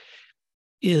 2023,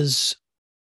 is,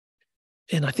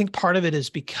 and I think part of it is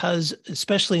because,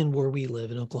 especially in where we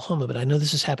live in Oklahoma, but I know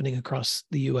this is happening across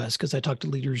the US because I talk to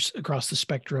leaders across the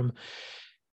spectrum,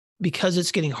 because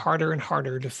it's getting harder and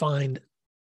harder to find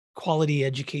quality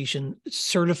education,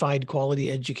 certified quality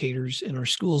educators in our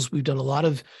schools. We've done a lot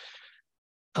of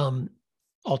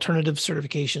alternative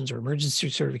certifications or emergency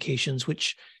certifications,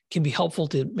 which can be helpful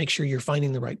to make sure you're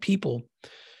finding the right people.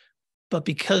 But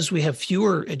because we have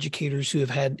fewer educators who have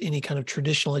had any kind of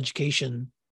traditional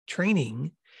education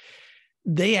training,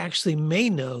 they actually may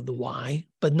know the why,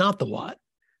 but not the what.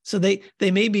 So they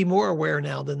may be more aware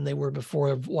now than they were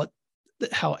before of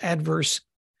how adverse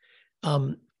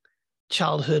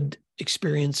childhood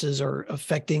experiences are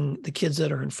affecting the kids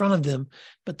that are in front of them,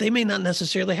 but they may not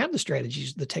necessarily have the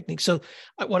strategies, the techniques. So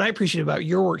what I appreciate about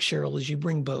your work, Cheryl, is you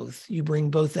bring both. You bring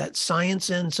both that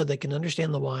science in so they can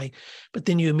understand the why, but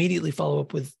then you immediately follow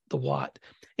up with the what.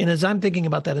 And as I'm thinking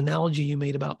about that analogy you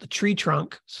made about the tree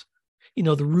trunks,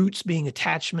 the roots being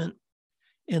attachment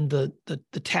and the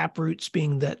tap roots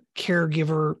being that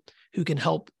caregiver who can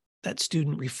help that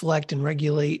student reflect and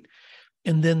regulate.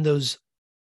 And then those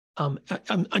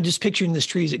I'm just picturing this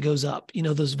tree as it goes up,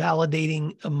 those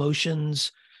validating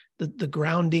emotions the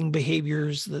grounding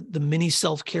behaviors, the mini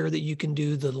self-care that you can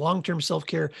do, the long-term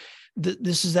self-care.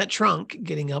 This is that trunk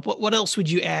getting up. What else would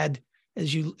you add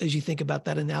as you think about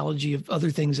that analogy of other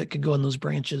things that could go on those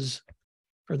branches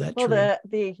for that Well,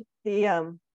 tree?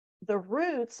 the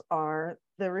roots are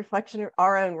the reflection,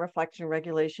 our own reflection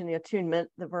regulation, the attunement,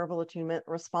 the verbal attunement,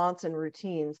 response, and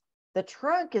routines. The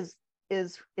trunk is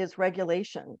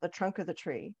regulation, the trunk of the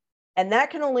tree. And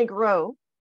that can only grow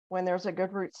when there's a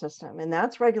good root system. And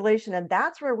that's regulation. And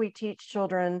that's where we teach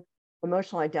children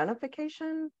emotional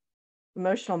identification,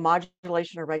 emotional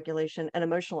modulation or regulation, and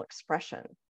emotional expression.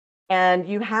 And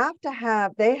they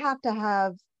have to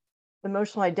have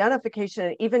emotional identification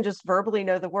and even just verbally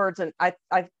know the words. And I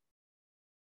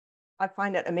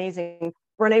find it amazing.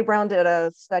 Brene Brown did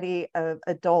a study of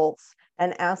adults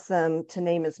and asked them to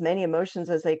name as many emotions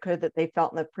as they could that they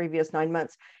felt in the previous 9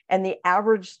 months. And the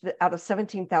average out of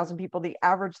 17,000 people, the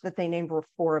average that they named were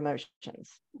 4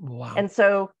 emotions. Wow. And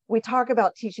so we talk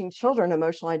about teaching children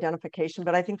emotional identification,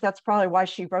 but I think that's probably why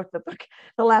she wrote the book,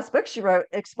 the last book she wrote,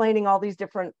 explaining all these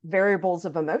different variables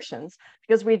of emotions,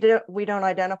 because we don't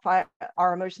identify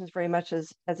our emotions very much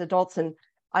as adults. And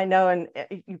I know, and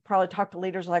you probably talk to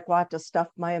leaders like, well, I have to stuff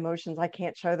my emotions. I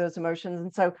can't show those emotions.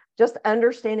 And so just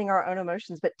understanding our own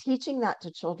emotions, but teaching that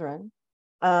to children,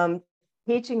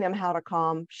 teaching them how to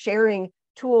calm, sharing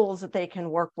tools that they can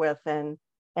work with and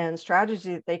strategies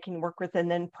that they can work with, and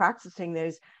then practicing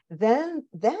those, then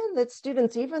that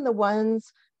students, even the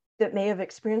ones that may have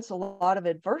experienced a lot of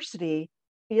adversity,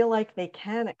 feel like they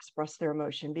can express their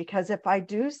emotion. Because if I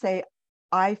do say,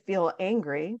 I feel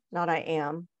angry, not I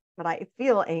am, but I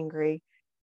feel angry,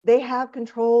 they have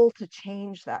control to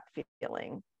change that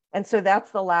feeling. And so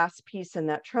that's the last piece in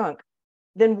that trunk.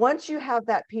 Then once you have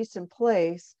that piece in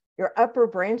place, your upper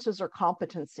branches are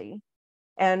competency.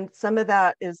 And some of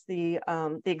that is the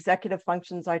executive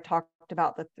functions I talked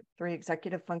about, the 3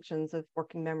 executive functions of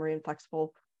working memory and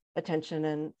flexible attention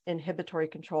and inhibitory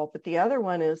control. But the other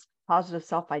one is positive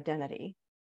self-identity.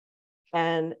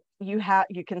 And you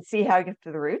can see how you get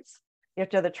to the roots. You have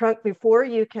to have the trunk before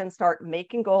you can start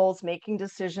making goals, making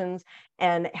decisions,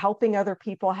 and helping other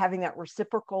people, having that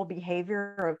reciprocal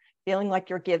behavior of feeling like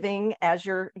you're giving as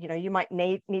you might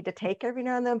need to take every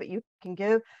now and then, but you can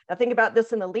give. Now think about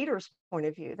this in the leader's point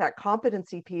of view. That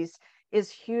competency piece is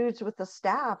huge with the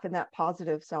staff and that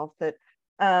positive self. That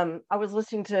I was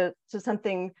listening to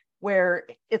something where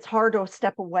it's hard to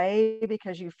step away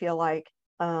because you feel like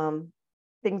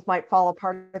things might fall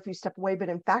apart if you step away. But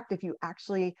in fact, if you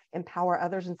actually empower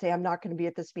others and say, I'm not going to be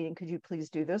at this meeting, could you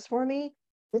please do this for me?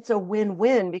 It's a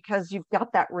win-win, because you've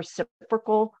got that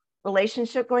reciprocal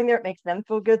relationship going there. It makes them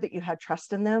feel good that you had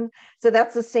trust in them. So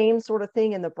that's the same sort of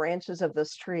thing in the branches of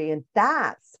this tree. And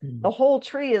that's the whole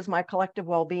tree is my collective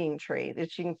well-being tree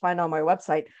that you can find on my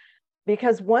website.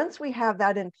 Because once we have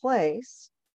that in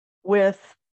place with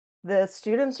the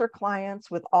students or clients,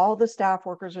 with all the staff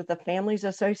workers, with the families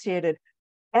associated,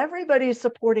 everybody's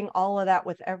supporting all of that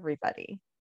with everybody.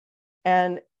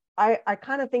 And I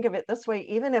kind of think of it this way: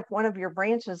 even if one of your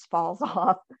branches falls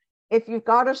off, if you've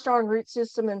got a strong root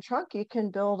system and trunk, you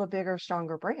can build a bigger,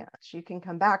 stronger branch. You can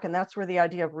come back. And that's where the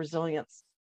idea of resilience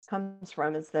comes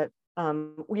from, is that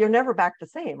we are never back the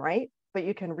same, right? But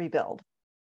you can rebuild.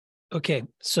 Okay.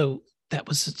 So that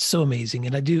was so amazing.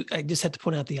 And I just had to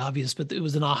point out the obvious, but it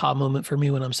was an aha moment for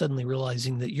me when I'm suddenly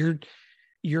realizing that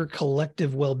your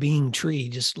collective well-being tree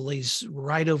just lays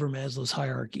right over Maslow's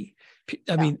hierarchy.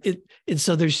 I mean,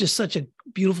 so there's just such a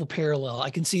beautiful parallel. I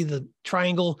can see the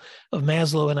triangle of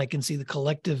Maslow and I can see the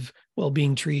collective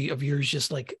well-being tree of yours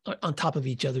just like on top of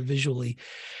each other visually.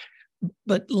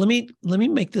 But let me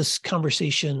make this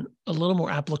conversation a little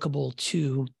more applicable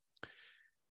to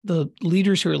the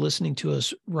leaders who are listening to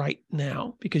us right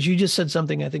now, because you just said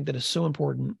something I think that is so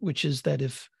important, which is that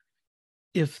if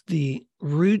the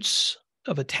roots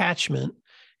of attachment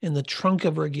and the trunk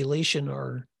of regulation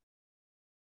are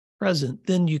present,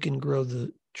 then you can grow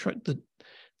the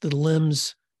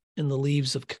limbs and the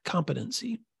leaves of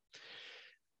competency.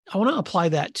 I want to apply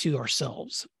that to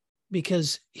ourselves,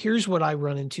 because here's what I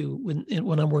run into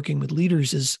when I'm working with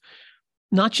leaders is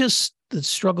not just the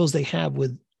struggles they have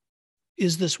with,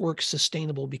 is this work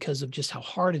sustainable because of just how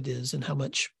hard it is and how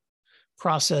much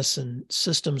process and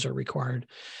systems are required,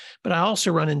 but I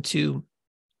also run into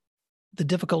the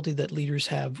difficulty that leaders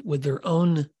have with their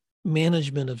own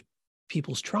management of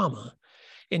people's trauma.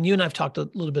 And you and I've talked a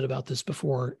little bit about this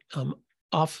before,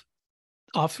 off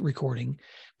recording,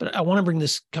 but I want to bring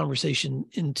this conversation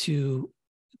into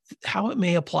how it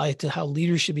may apply to how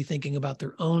leaders should be thinking about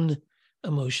their own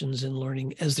emotions and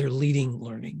learning as they're leading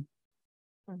learning.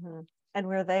 Mm-hmm. And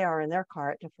where they are in their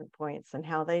car at different points, and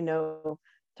how they know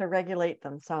to regulate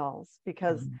themselves,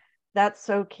 because Mhm. that's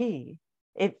so key.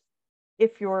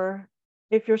 If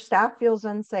your staff feels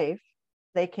unsafe,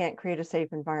 they can't create a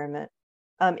safe environment.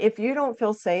 If you don't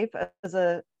feel safe as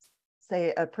a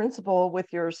principal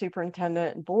with your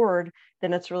superintendent and board,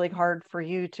 then it's really hard for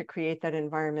you to create that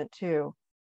environment too.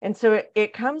 And so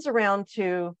it comes around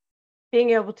to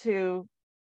being able to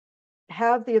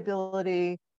have the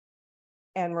ability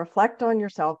and reflect on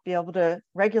yourself, be able to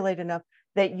regulate enough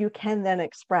that you can then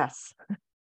express.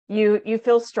 You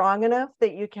feel strong enough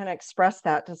that you can express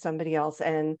that to somebody else.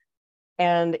 And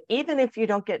even if you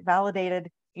don't get validated,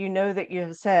 you know that you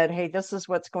have said, hey, this is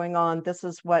what's going on. This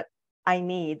is what I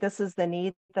need. This is the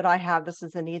need that I have. This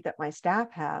is the need that my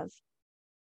staff has.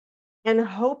 And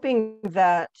hoping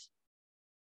that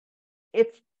if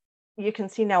you can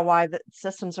see now why the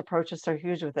systems approach is so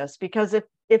huge with this, because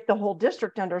if the whole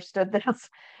district understood this,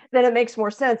 then it makes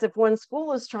more sense. If one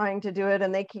school is trying to do it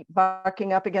and they keep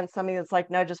bucking up against something that's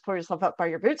like, no, just pull yourself up by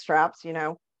your bootstraps,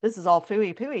 this is all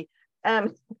phooey pooey,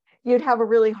 you'd have a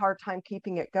really hard time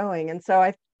keeping it going. And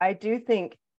so I do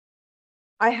think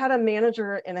I had a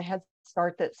manager in a Head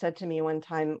Start that said to me one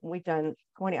time, I've done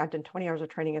 20 hours of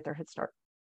training at their Head Start,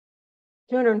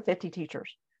 250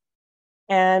 teachers.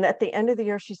 And at the end of the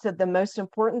year, she said, the most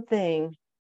important thing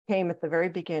came at the very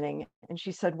beginning. And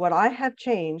she said, what I have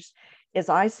changed is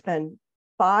I spend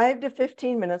 5 to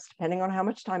 15 minutes, depending on how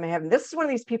much time I have. And this is one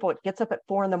of these people that gets up at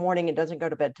 4 in the morning and doesn't go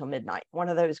to bed till midnight. One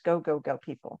of those go, go, go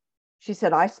people. She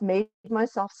said, I made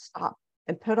myself stop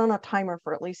and put on a timer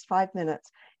for at least 5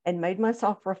 minutes and made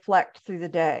myself reflect through the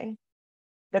day.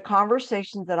 The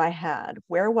conversations that I had,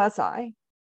 where was I?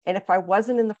 And if I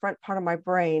wasn't in the front part of my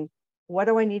brain, what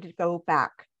do I need to go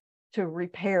back to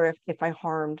repair if I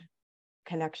harmed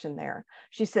connection there?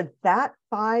 She said that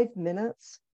 5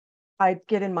 minutes, I'd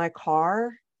get in my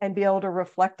car and be able to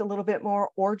reflect a little bit more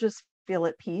or just feel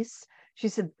at peace. She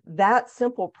said that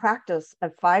simple practice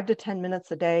of 5 to 10 minutes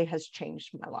a day has changed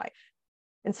my life.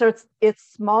 And so it's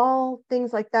small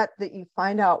things like that you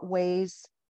find out ways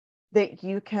that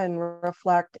you can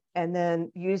reflect, and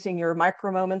then using your micro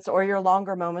moments or your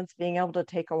longer moments, being able to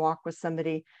take a walk with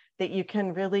somebody, that you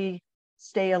can really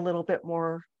stay a little bit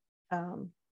more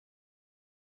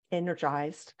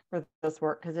energized for this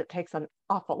work, because it takes an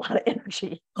awful lot of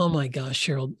energy. Oh my gosh,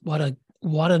 Cheryl,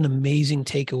 what an amazing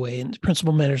takeaway. And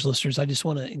Principal Matters listeners, I just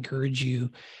want to encourage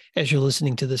you as you're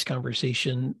listening to this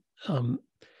conversation,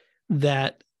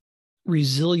 that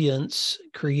resilience,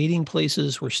 creating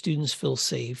places where students feel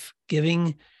safe,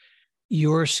 giving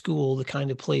your school the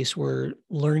kind of place where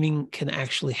learning can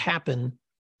actually happen,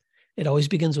 it always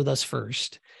begins with us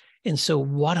first. And so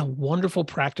what a wonderful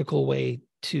practical way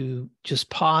to just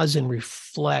pause and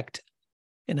reflect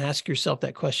and ask yourself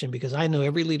that question, because I know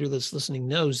every leader that's listening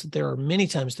knows that there are many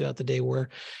times throughout the day where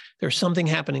there's something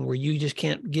happening where you just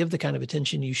can't give the kind of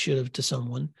attention you should have to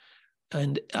someone.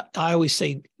 And I always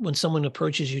say, when someone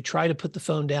approaches you, try to put the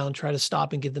phone down, try to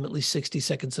stop and give them at least 60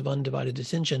 seconds of undivided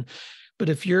attention. But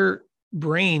if your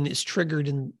brain is triggered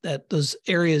in those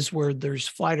areas where there's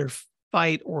flight or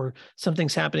fight or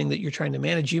something's happening that you're trying to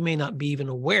manage, you may not be even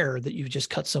aware that you've just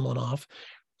cut someone off,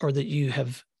 or that you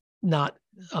have not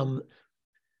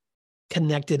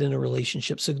connected in a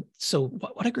relationship. So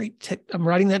what a great tip. I'm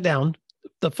writing that down.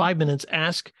 The 5 minutes,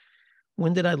 ask,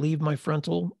 when did I leave my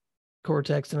frontal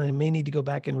cortex, and I may need to go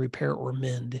back and repair or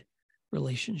mend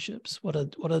relationships. What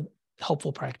a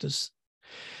helpful practice.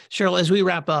 Cheryl, as we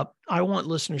wrap up, I want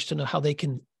listeners to know how they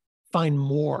can find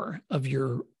more of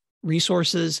your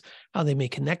resources, how they may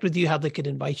connect with you, how they could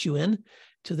invite you in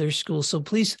to their school. So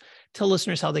please tell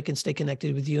listeners how they can stay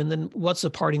connected with you. And then what's a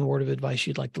parting word of advice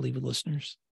you'd like to leave with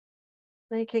listeners?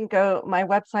 They can go, my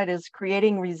website is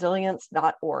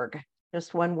creatingresilience.org.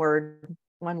 Just one word,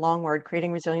 one long word,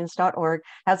 creatingresilience.org.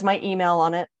 Has my email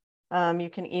on it. You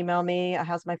can email me. It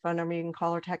has my phone number. You can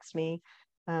call or text me.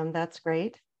 That's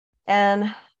great.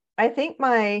 And I think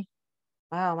my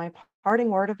parting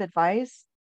word of advice,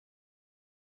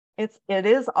 it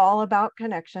is all about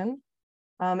connection.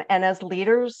 And as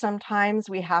leaders, sometimes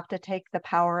we have to take the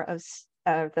power of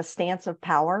the stance of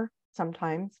power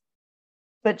sometimes.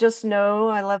 But just know,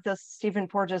 I love this, Stephen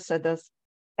Porges said this,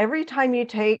 every time you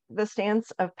take the stance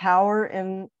of power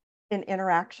in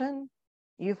interaction,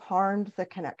 you've harmed the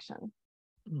connection.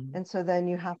 Mm-hmm. And so then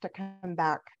you have to come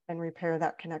back and repair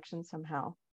that connection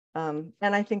somehow. And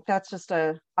I think that's just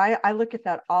I look at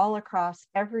that all across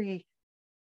every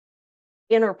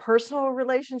interpersonal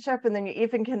relationship. And then you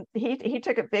even can, he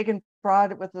took it big and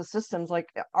broad with the systems, like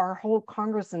our whole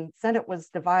Congress and Senate was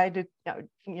divided,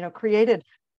 created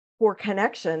for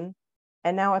connection,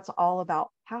 and now it's all about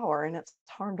power, and it's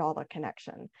harmed all the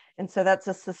connection. And so that's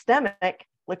a systemic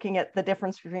looking at the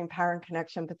difference between power and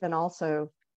connection, but then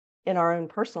also in our own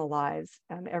personal lives,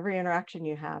 every interaction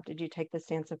you have, did you take the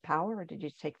stance of power or did you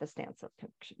take the stance of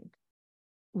connection?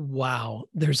 Wow.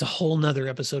 There's a whole nother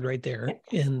episode right there.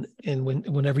 And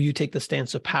whenever you take the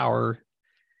stance of power,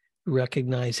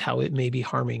 recognize how it may be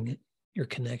harming your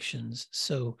connections.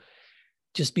 So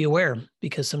just be aware,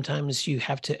 because sometimes you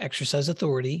have to exercise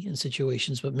authority in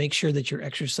situations, but make sure that you're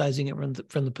exercising it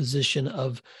from the position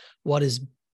of what is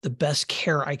the best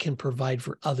care I can provide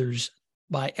for others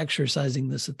by exercising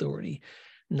this authority,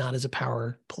 not as a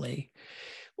power play.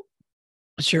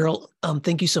 Cheryl,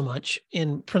 thank you so much.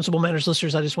 And Principal Matters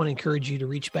listeners, I just want to encourage you to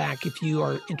reach back. If you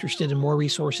are interested in more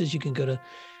resources, you can go to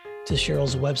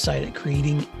Cheryl's website at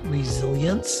Creating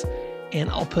Resilience. And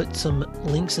I'll put some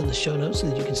links in the show notes so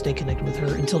that you can stay connected with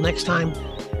her. Until next time,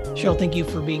 Cheryl, thank you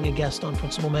for being a guest on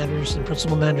Principal Matters. And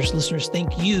Principal Matters listeners,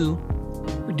 thank you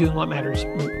for doing what matters.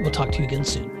 We'll talk to you again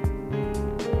soon.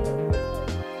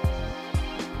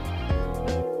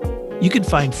 You can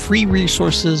find free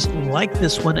resources like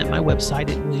this one at my website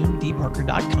at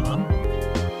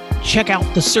williamdparker.com. Check out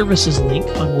the services link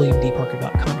on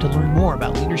williamdparker.com to learn more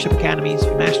about leadership academies,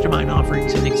 mastermind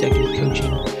offerings, and executive coaching.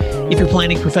 If you're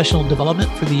planning professional development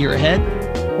for the year ahead,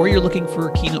 or you're looking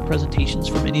for keynote presentations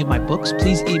from any of my books,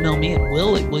 please email me at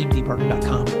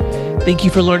will@williamdparker.com. Thank you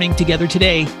for learning together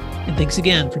today, and thanks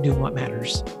again for doing what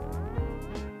matters.